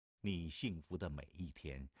你幸福的每一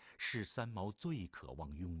天是三毛最渴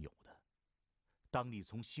望拥有的。当你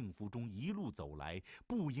从幸福中一路走来，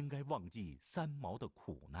不应该忘记三毛的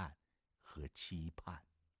苦难和期盼。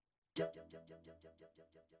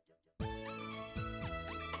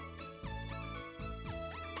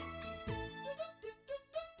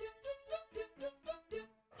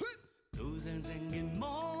路上生的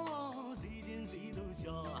梦，谁见谁都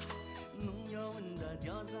笑。侬要问他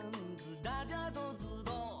叫啥名字，大家都知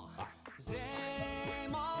道。三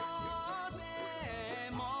毛，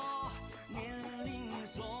三毛，年龄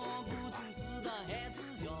说不清是大还是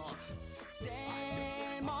小。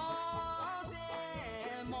三毛，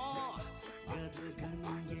三毛，个子肯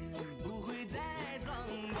定不会再长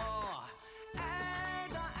高。爱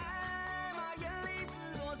他爱嘛，眼泪知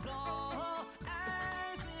多少。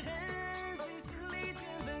爱谁恨谁，心里千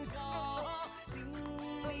分晓，心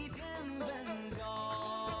里千分晓。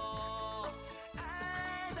爱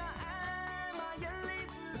他爱嘛，眼泪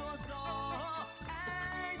知多少。爱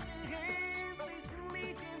谁恨谁，心里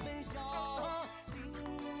千分晓，心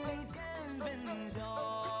里千分晓。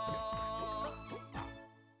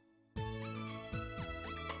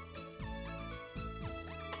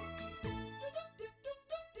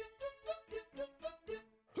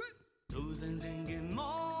头上生个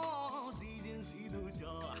毛，谁见谁都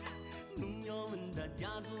笑。侬要问他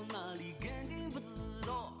家住哪里，肯定不知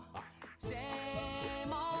道。三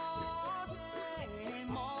毛，三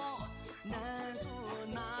毛，难说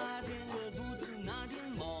哪天饿肚子，哪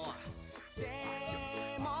天饱。三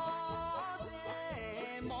毛，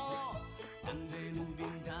三毛，等在路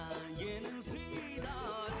边他也能睡大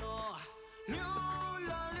觉。流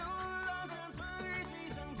浪流浪像春雨水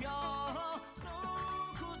上漂，受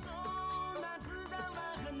苦受难自当万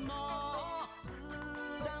很恼，自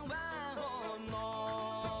当万很恼。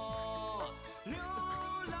流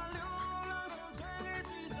浪流浪像春雨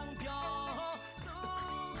水上漂，受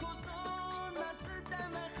苦受难自当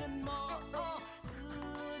万很恼，自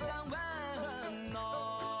当万很恼。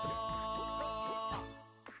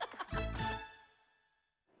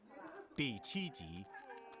第7集，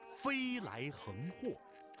飞来横祸。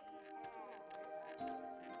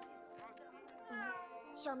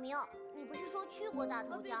小明，你不是说去过大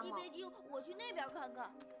头家吗？别急，我去那边看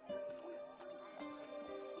看。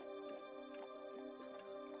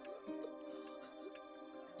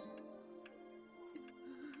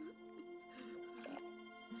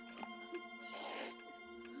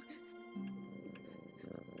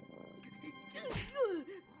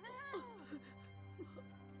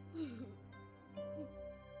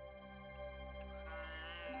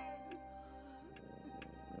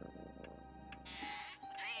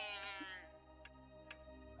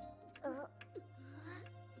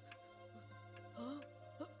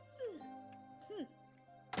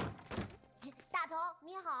大头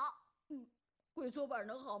你好。跪搓板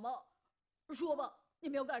能好吗？说吧，你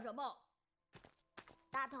们要干什么？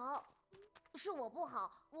大头，是我不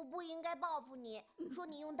好，我不应该报复你，说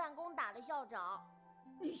你用弹弓打了校长。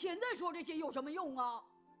你现在说这些有什么用啊？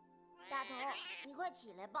大头，你快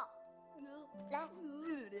起来吧。来，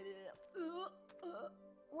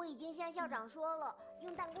我已经向校长说了，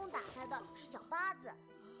用弹弓打他的是小八子。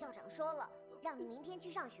校长说了，让你明天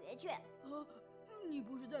去上学去。你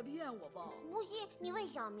不是在骗我吧？不信你问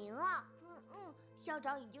小明啊。校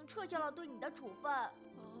长已经撤销了对你的处分。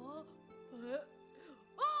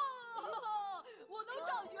我能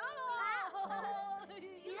上学了！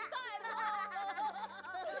愉快了！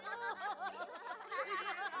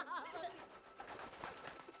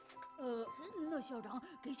那校长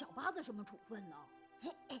给小八子什么处分呢？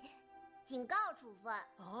警告处分。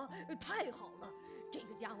啊，太好了！这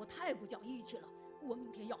个家伙太不讲义气了，我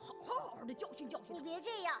明天要好好的教训教训他。你别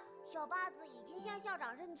这样，小八子已经向校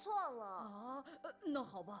长认错了。啊，那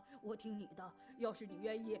好吧，我听你的。要是你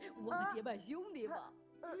愿意，我们结拜兄弟吧。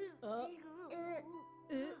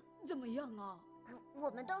怎么样啊？我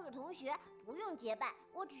们都是同学，不用结拜。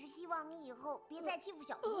我只是希望你以后别再欺负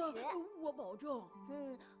小同学。我保证。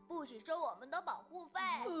不许收我们的保护费。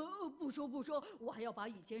不收不收，我还要把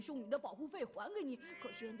以前收你的保护费还给你。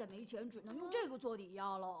可现在没钱，只能用这个做抵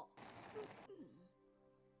押了。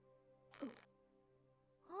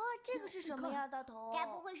这个是什么呀，大头？该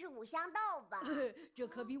不会是五香豆吧？这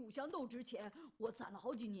可比五香豆值钱，我攒了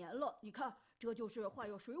好几年了。你看，这就是画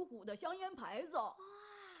有水浒的香烟牌子。哇，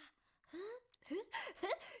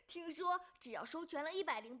听说只要收全了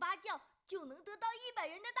108将，就能得到100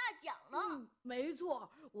元的大奖呢。没错，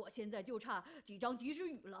我现在就差几张及时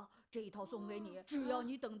雨了，这一套送给你，只要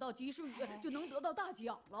你等到及时雨，就能得到大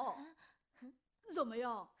奖了。怎么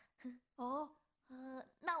样？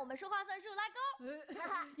那我们说话算数，拉钩。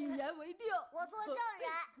一言为定。我做证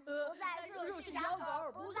人。是小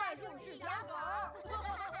狗，不算数是小狗。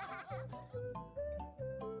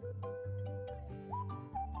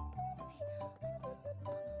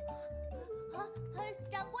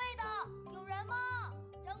掌柜的，有人吗？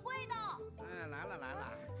掌柜的，来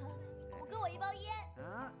了。给我一包烟。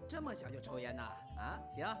啊，这么小就抽烟呢？啊，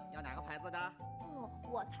行，要哪个牌子的？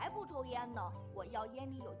我才不抽烟呢，我要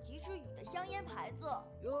烟里有及时雨的香烟牌子。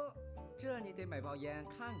哟，这你得买包烟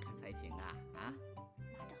看看才行啊！啊，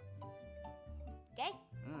拿着，给。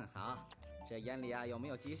好，这烟里啊有没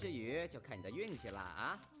有及时雨，就看你的运气了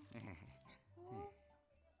啊。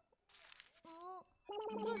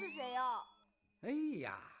这是谁呀？哎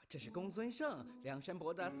呀，这是公孙胜，梁山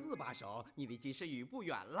伯的4把手，你离及时雨不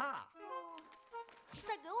远了。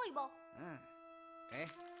再给我一包。给。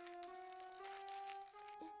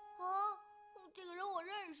这个人我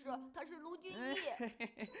认识，他是卢俊义。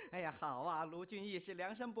哎呀，好啊，卢俊义是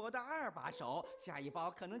梁山伯的2把手，下一包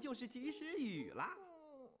可能就是及时雨了。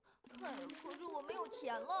可是我没有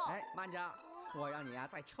钱了。哎，慢着，我让你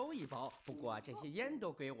再抽一包，不过这些烟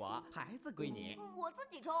都归我，牌子归你。我自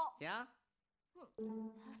己抽。行。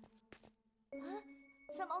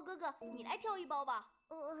三毛哥哥，你来挑一包吧。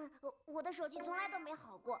我的手气从来都没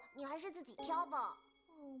好过，你还是自己挑吧。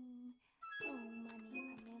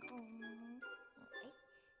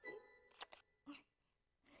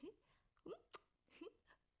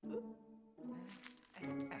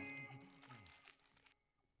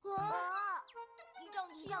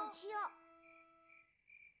一丈青。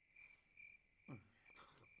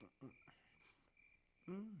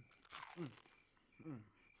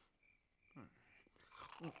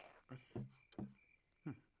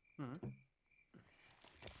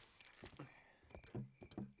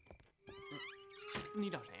你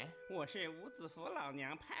找谁？我是伍子福老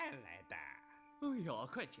娘派来的。哎呦，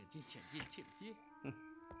快请进，请进，请进。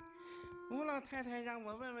吴老太太让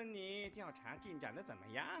我问问你，调查进展的怎么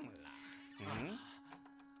样了？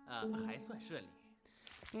还算顺利。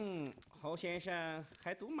侯先生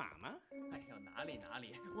还赌马吗？哎呦，哪里，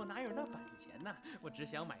我哪有那本钱呢？我只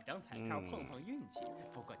想买张彩票碰碰运气。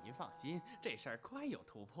不过您放心，这事儿快有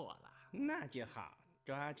突破了。那就好，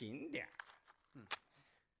抓紧点。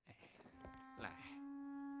来，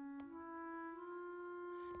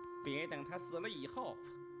别等他死了以后，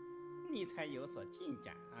你才有所进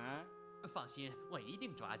展啊！放心，我一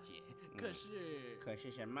定抓紧。可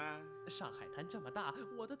是什么？上海滩这么大，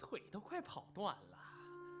我的腿都快跑断了。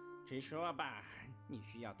直说吧，你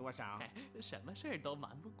需要多少？什么事儿都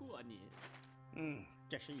瞒不过您。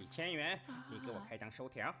这是1000元，你给我开张收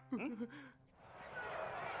条。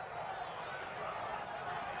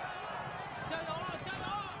加油了，加油！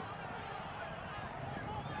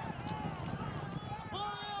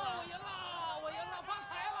我赢了，发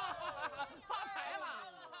财了！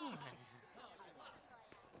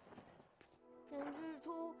人之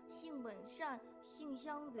初，性本善，性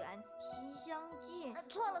相远，习相近。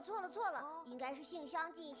错了，应该是性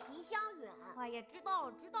相近，习相远。哎呀，知道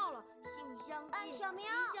了，性相近。小明，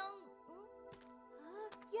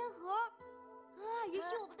烟盒，也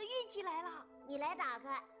许我们的运气来了。你来打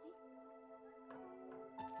开。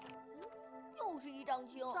又是一丈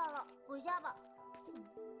青。算了，回家吧。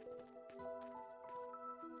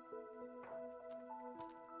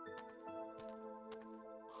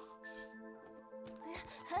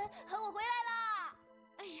我回来啦！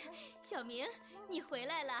哎呀，小明，你回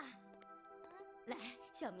来了。来，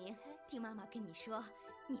小明，听妈妈跟你说，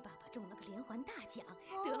你爸爸中了个连环大奖，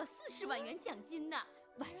得了40万元奖金呢。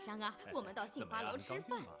晚上啊，我们到杏花楼吃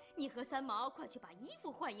饭，你和三毛快去把衣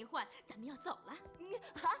服换一换，咱们要走了。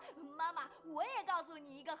妈妈，我也告诉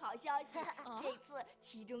你一个好消息，这次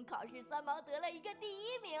期中考试三毛得了一个第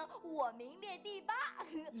1名，我名列第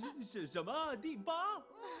8。是什么第8？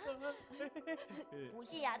不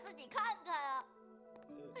信呀，自己看看啊。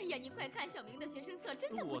哎呀，你快看，小明的学生册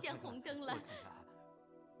真的不见红灯了。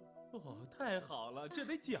哦，太好了，这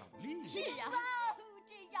得奖励。是啊。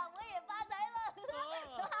这下我也发财了。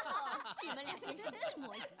你们俩真是一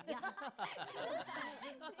模一样。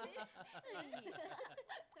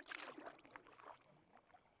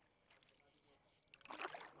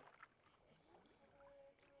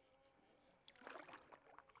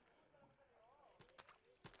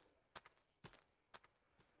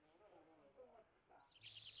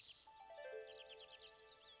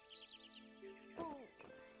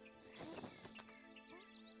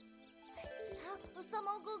三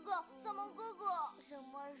毛哥哥，什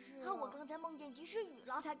么事？我刚才梦见及时雨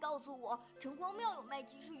了，他告诉我城隍庙有卖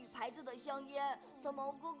及时雨牌子的香烟。三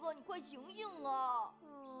毛哥哥，你快醒醒啊！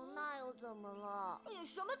那又怎么了？哎呀，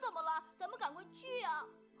什么怎么了？咱们赶快去呀！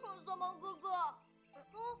三毛哥哥，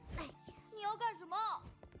你要干什么？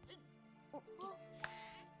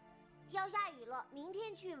要下雨了，明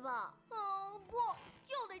天去吧。不，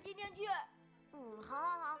就得今天去。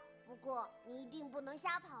好，不过你一定不能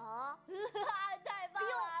瞎跑哦。太棒了！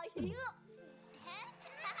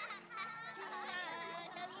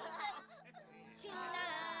寻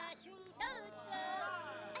啊寻豆子，哎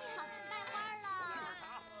呀，卖花了！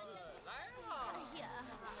来了！哎呀，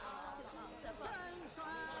酸酸。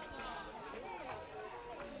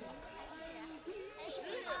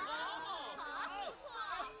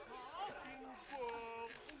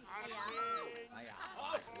哎呀，话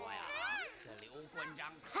说呀，这刘馆长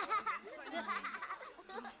太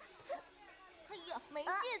哎呀，没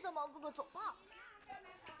劲，三毛哥哥，走吧。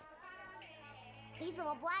你怎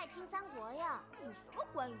么不爱听三国呀？你什么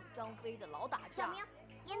关羽、张飞的老打架？小明，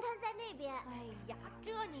烟摊在那边。哎呀，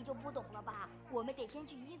这你就不懂了吧？我们得先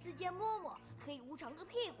去阴司间摸摸黑无常的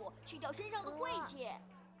屁股，去掉身上的晦气。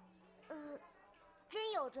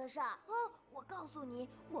真有这事儿？我告诉你，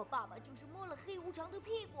我爸爸就是摸了黑无常的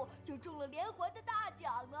屁股，就中了连环的大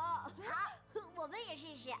奖呢。好，我们也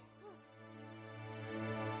试试。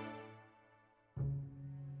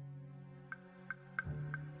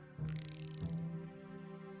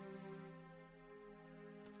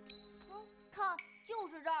看，就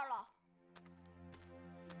是这儿了。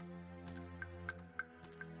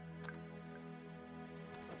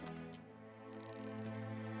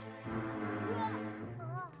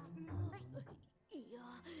哎呀，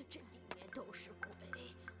这里面都是鬼，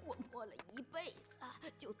我摸了一辈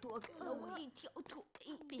子，就多给了我一条腿。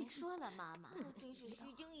别说了，妈妈，真是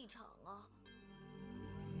虚惊一场啊！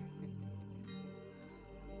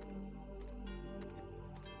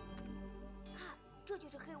看，这就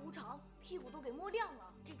是黑无常，屁股都给摸亮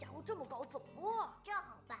了。这家伙这么高，怎么摸啊？这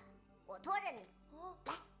好办，我拖着你。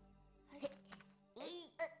来。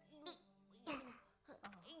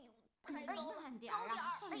太高了，慢点儿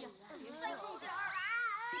啊！哎呀，再高点儿！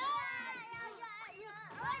哎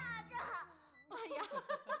呀，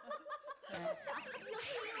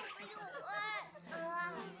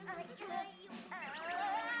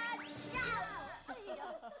快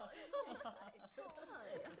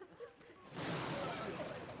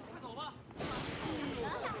走吧！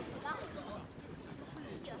下雨了！哎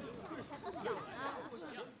呀，下不小呢！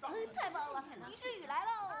太棒了，及时雨来喽！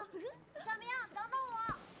小明，等等我。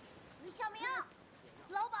小明，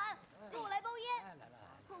老板，给我来包烟。来，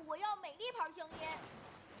我要美丽牌香烟。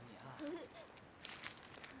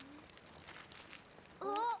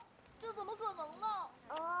这怎么可能呢？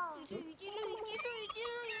及时雨，及时雨，及时雨，及时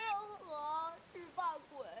雨！是发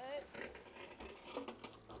鬼。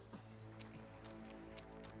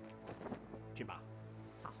去吧。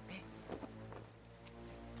好，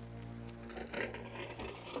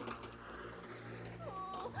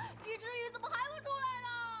及时雨怎么还不出来呢？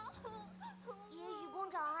也许工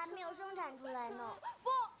厂还没有生产出来呢。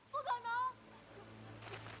不可能！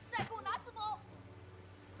再给我拿4包。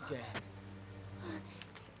对。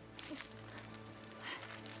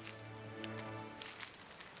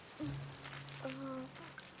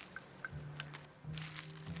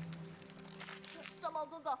三毛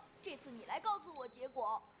哥哥，这次你来告诉我结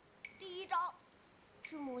果。第一招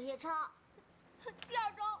是母夜叉，第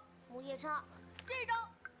二招母夜叉，这招，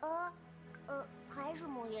还是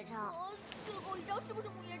母夜叉。最后一招是不是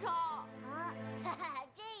母夜叉？啊，哈哈，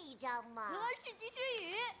这一张嘛。是及时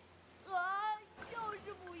雨。又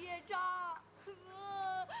是母夜叉。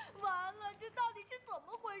完了，这到底是怎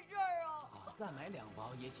么回事啊？再买2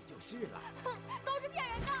包，也许就是了。都是骗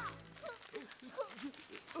人的。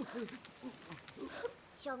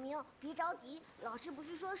小明，别着急，老师不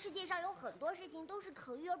是说世界上有很多事情都是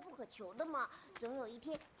可遇而不可求的吗？总有一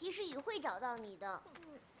天，及时雨会找到你的。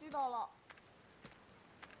知道了。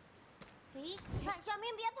看，小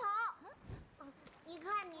明别跑！你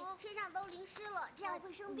看你身上都淋湿了，这样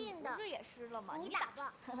会生病的。不是也湿了吗？你打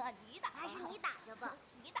吧，你打，还是你打着吧。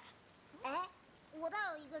你打。哎，我倒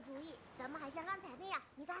有一个主意，咱们还像刚才那样，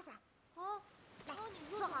你打伞。来，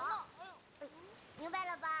坐好。明白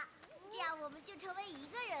了吧？这样我们就成为一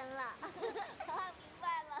个人了。明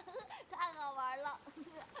白了，太好玩了。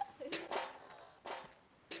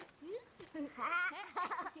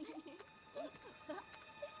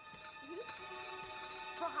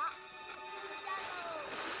坐好。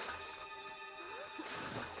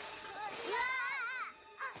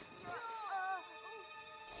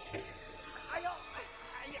加油！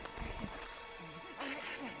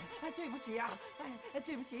对不起呀，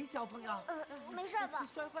对不起，小朋友。没事吧？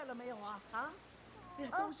摔坏了没有啊？啊？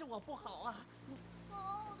都是我不好啊。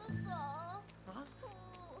我的伞。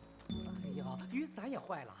哎呦，雨伞也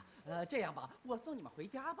坏了。这样吧，我送你们回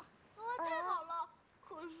家吧。太好了，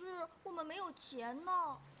可是我们没有钱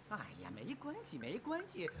呢。哎呀，没关系，没关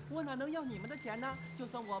系，我哪能要你们的钱呢？就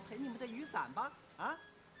算我赔你们的雨伞吧。啊，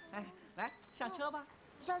哎，来上车吧。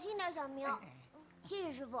小心点，小明。谢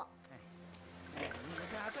谢师傅。你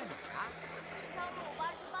们家在哪儿啊？上路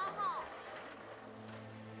88号。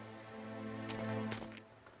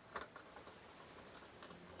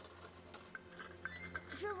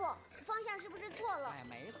师傅，方向是不是错了？哎，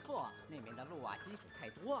没错，那边的路啊积水太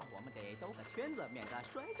多，我们得兜个圈子，免得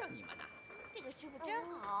摔着你们呢。这个师傅真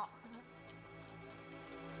好。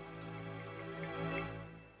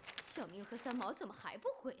小明和三毛怎么还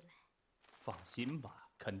不回来？放心吧，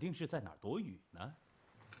肯定是在哪儿躲雨呢。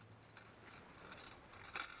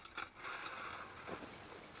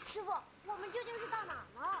师傅，我们究竟是到哪儿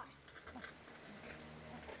了？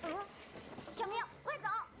小明，快走！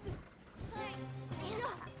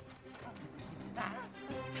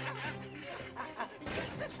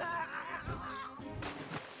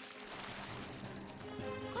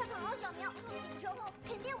快跑啊，小明！这个时候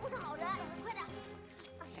肯定不是好人，快点！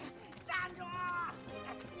站住！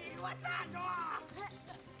你给我站住！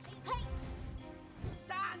嘿，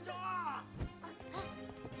站住！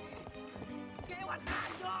给我站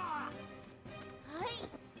住！嘿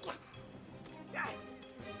呀！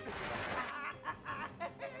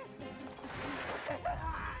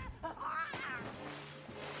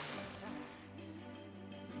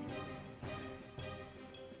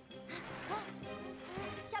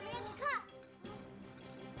小明，你看，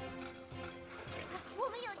我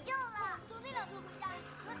们有救了！坐那辆车回家。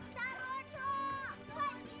三轮车，快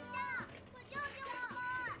停下！快救救我们！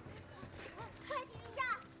快停下！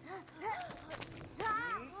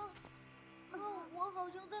我好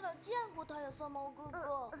像在哪儿见过他呀，三毛哥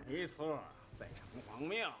哥。没错，在城隍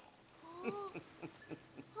庙。在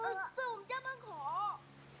我们家门口。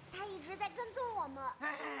他一直在跟踪我们。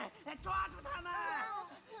抓住他们！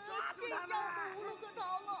抓住他们！这下我们无路可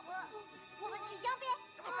逃了。我们去江边。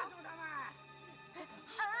抓住他们！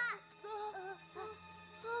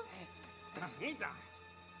等一等，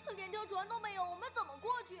连条船都没有，我们怎么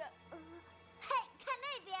过去？嘿，看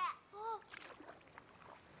那边！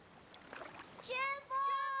师傅，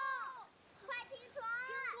快停船！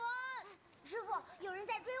师傅，有人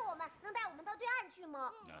在追我们，能带我们到对岸去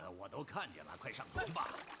吗？我都看见了，快上船吧！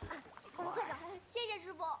我们快走！谢谢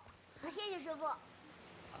师傅。谢谢师傅。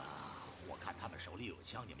我看他们手里有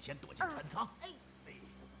枪，你们先躲进船舱。你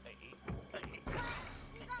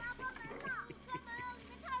干嘛关门呢？开门啊！里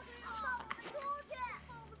面太黑了，放我们出去！放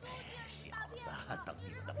不出去！小子，等你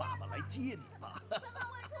们的爸爸来接你吧。快放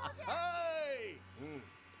我出去！哎，你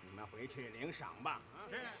们回去领赏吧。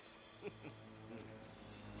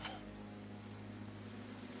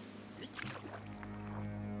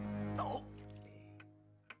走。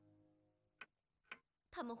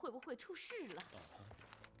他们会不会出事了？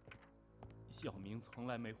小明从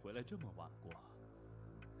来没回来这么晚过，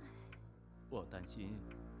我担心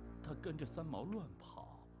他跟着三毛乱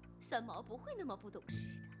跑。三毛不会那么不懂事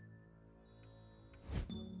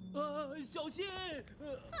的。小心！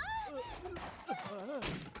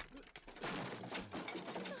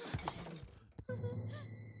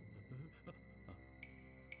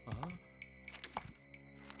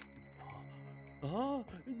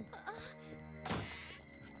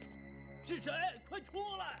是谁？快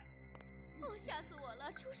出来！哦，吓死我了！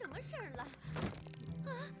出什么事儿了？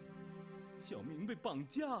小明被绑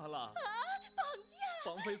架了！绑架！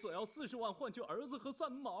绑匪索要40万换取儿子和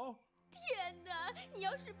三毛。天哪！你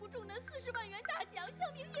要是不中那40万元大奖，小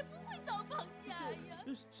明也不会遭绑架呀。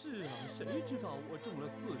是啊，谁知道我中了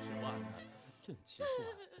40万呢？真奇怪。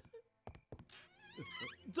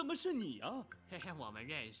怎么是你啊？嘿嘿，我们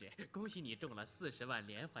认识，恭喜你中了40万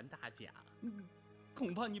连环大奖。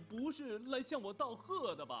恐怕你不是来向我道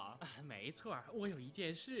贺的吧？没错，我有一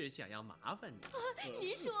件事想要麻烦你。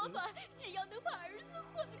您说吧，只要能把儿子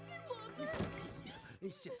还给我们。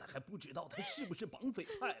现在还不知道他是不是绑匪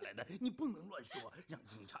派来的，你不能乱说，让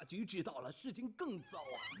警察局知道了，事情更糟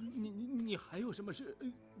啊！你还有什么事？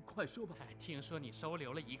快说吧。听说你收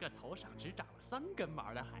留了一个头上只长了3根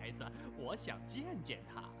毛的孩子，我想见见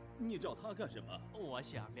他。你找他干什么？我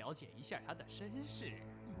想了解一下他的身世。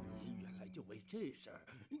你原来就为这事儿。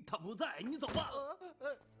他不在，你走吧。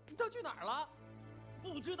他去哪儿了？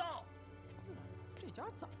不知道。这家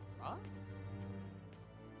怎么了？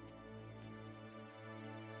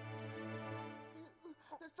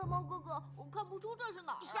三毛哥哥，我看不出这是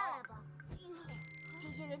哪儿。下来吧。这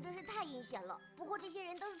些人真是太阴险了。不过这些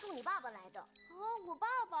人都是冲你爸爸来的。我爸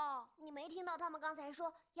爸？你没听到他们刚才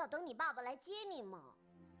说要等你爸爸来接你吗？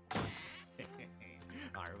嘿嘿嘿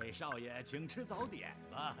，2位少爷，请吃早点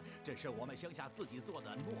吧。这是我们乡下自己做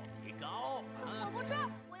的糯米糕。我不吃，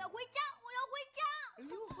我要回家，我要回家。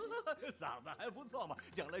嗓子还不错嘛，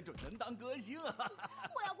将来准能当歌星啊！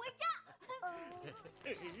我要回家。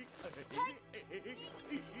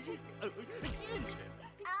进去。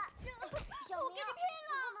啊，小明，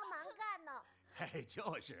不能蛮干呢。哎，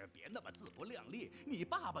就是别那么自不量力，你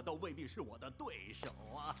爸爸都未必是我的对手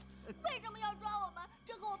啊！为什么要抓我们？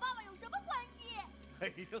这和我爸爸有什么关系？哎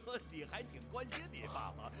呦，你还挺关心你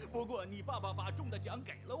爸爸。不过你爸爸把重的奖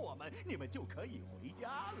给了我们，你们就可以回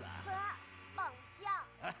家了。绑架！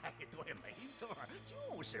哎，对，没错，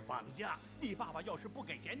就是绑架。你爸爸要是不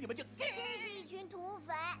给钱，你们就……真是一群土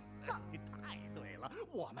匪！哼，太对了，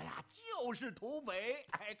我们呀就是土匪。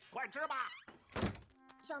哎，快吃吧。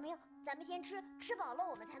小明，咱们先吃，吃饱了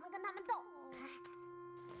我们才能跟他们斗。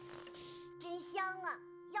真香啊，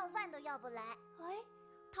要饭都要不来。哎，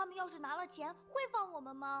他们要是拿了钱，会放我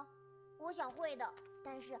们吗？我想会的，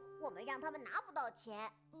但是我们让他们拿不到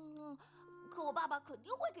钱。可我爸爸肯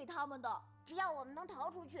定会给他们的。只要我们能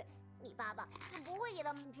逃出去，你爸爸是不会给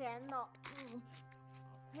他们钱的。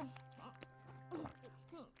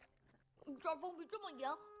这儿风比这么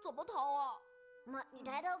严，怎么逃啊？妈，你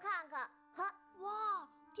抬头看看，哈！哇，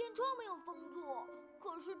天窗没有封住，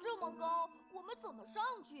可是这么高，我们怎么上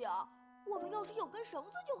去啊？我们要是有根绳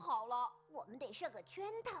子就好了。我们得设个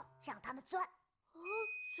圈套，让他们钻。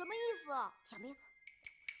什么意思啊？小明，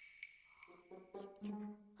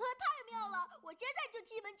太妙了！我现在就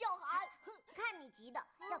踢门叫喊。看你急的，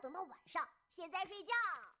要等到晚上。现在睡觉。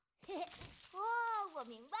我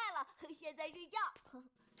明白了，现在睡觉。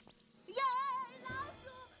耶，老鼠！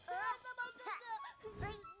三毛哥哥！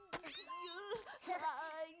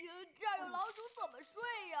哎呀，这儿有老鼠怎么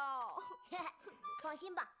睡呀？放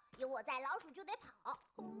心吧，有我在，老鼠就得跑。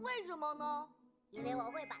为什么呢？因为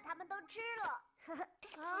我会把它们都吃了。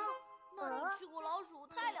那你吃过老鼠，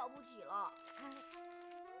太了不起了。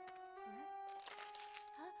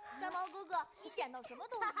三毛哥哥，你捡到什么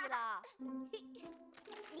东西了？你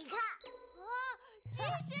看，及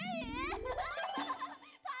时雨！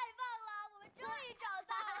太棒了，我们终于找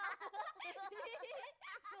到了。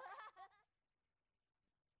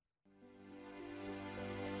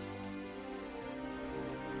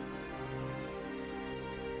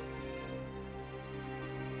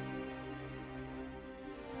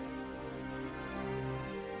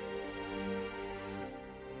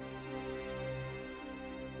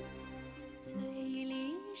嘴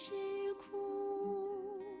里是苦，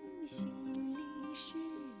心里是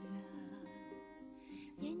辣，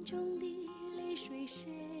眼中的泪水谁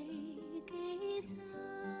给擦？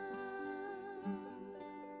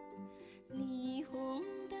霓虹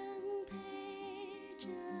灯配着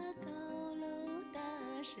高楼大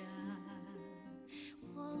厦，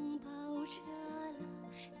黄包插了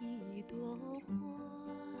一朵花。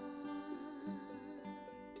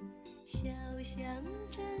小巷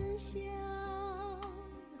真小，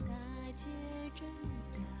大街真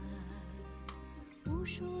大，无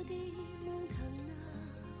数的弄堂那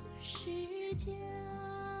是家。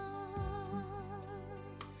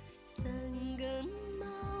三更茅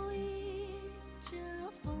衣着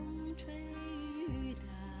风吹雨打，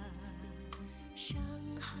上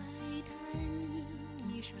海滩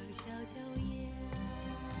一双小脚丫。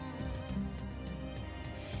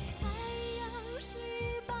太阳是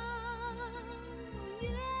宝，月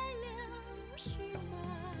亮是马，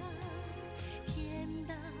天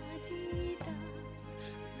大地大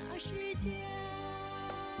那是家。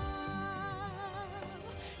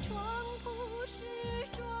床铺是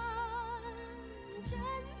砖，枕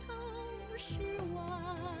头是瓦，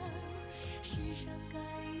世上盖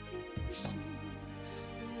的是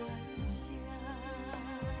晚霞，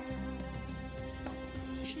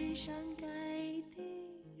世上盖的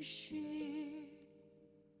是